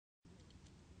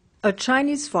A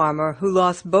Chinese farmer who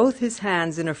lost both his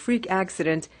hands in a freak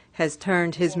accident has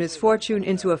turned his misfortune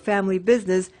into a family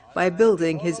business by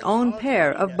building his own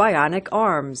pair of bionic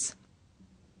arms.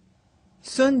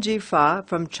 Sun Jifa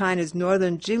from China's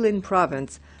northern Jilin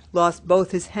province lost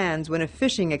both his hands when a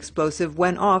fishing explosive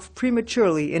went off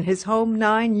prematurely in his home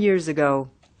 9 years ago.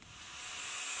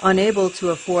 Unable to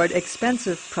afford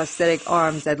expensive prosthetic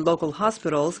arms at local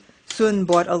hospitals, Sun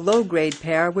bought a low-grade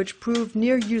pair which proved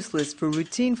near useless for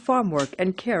routine farm work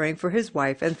and caring for his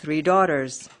wife and 3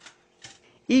 daughters.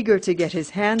 Eager to get his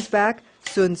hands back,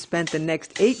 Sun spent the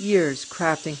next 8 years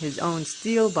crafting his own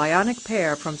steel bionic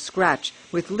pair from scratch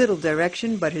with little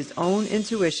direction but his own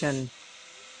intuition.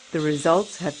 The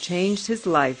results have changed his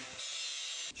life.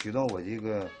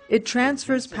 It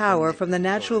transfers power from the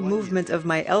natural movement of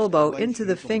my elbow into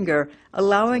the finger,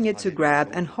 allowing it to grab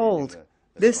and hold.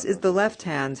 This is the left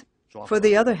hand. For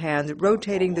the other hand,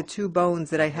 rotating the 2 bones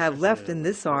that I have left in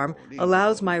this arm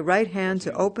allows my right hand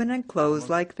to open and close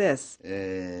like this.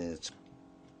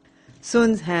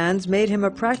 Sun's hands made him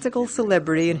a practical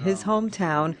celebrity in his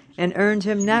hometown and earned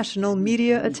him national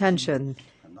media attention.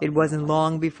 It wasn't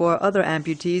long before other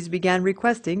amputees began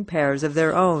requesting pairs of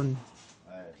their own.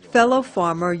 Fellow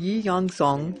farmer Yi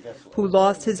Yongsong, who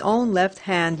lost his own left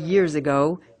hand years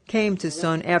ago, came to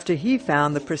Sun after he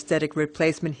found the prosthetic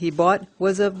replacement he bought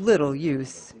was of little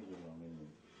use.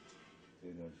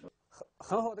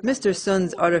 Mr.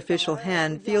 Sun's artificial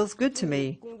hand feels good to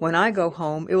me. When I go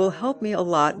home, it will help me a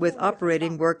lot with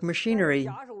operating work machinery.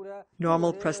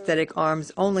 Normal prosthetic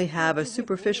arms only have a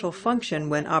superficial function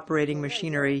when operating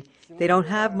machinery. They don't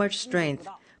have much strength.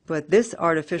 But this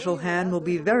artificial hand will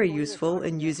be very useful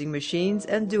in using machines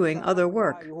and doing other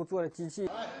work.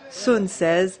 Sun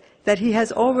says that he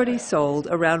has already sold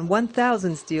around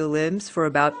 1,000 steel limbs for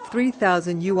about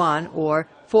 3,000 yuan or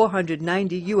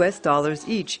 $490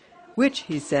 each, which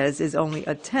he says is only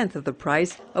a tenth of the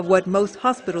price of what most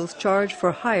hospitals charge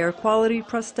for higher quality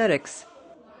prosthetics.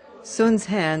 Sun's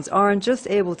hands aren't just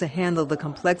able to handle the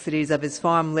complexities of his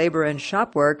farm labor and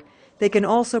shop work, they can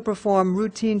also perform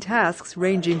routine tasks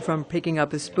ranging from picking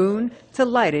up a spoon to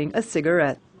lighting a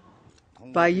cigarette.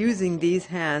 By using these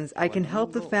hands, I can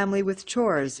help the family with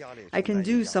chores. I can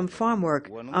do some farm work.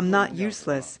 I'm not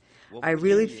useless. I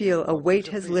really feel a weight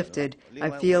has lifted. I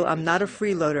feel I'm not a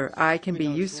freeloader. I can be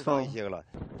useful.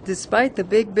 Despite the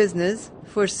big business,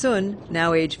 for Sun,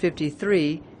 now age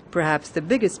 53, perhaps the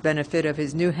biggest benefit of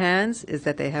his new hands is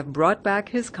that they have brought back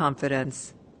his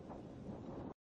confidence.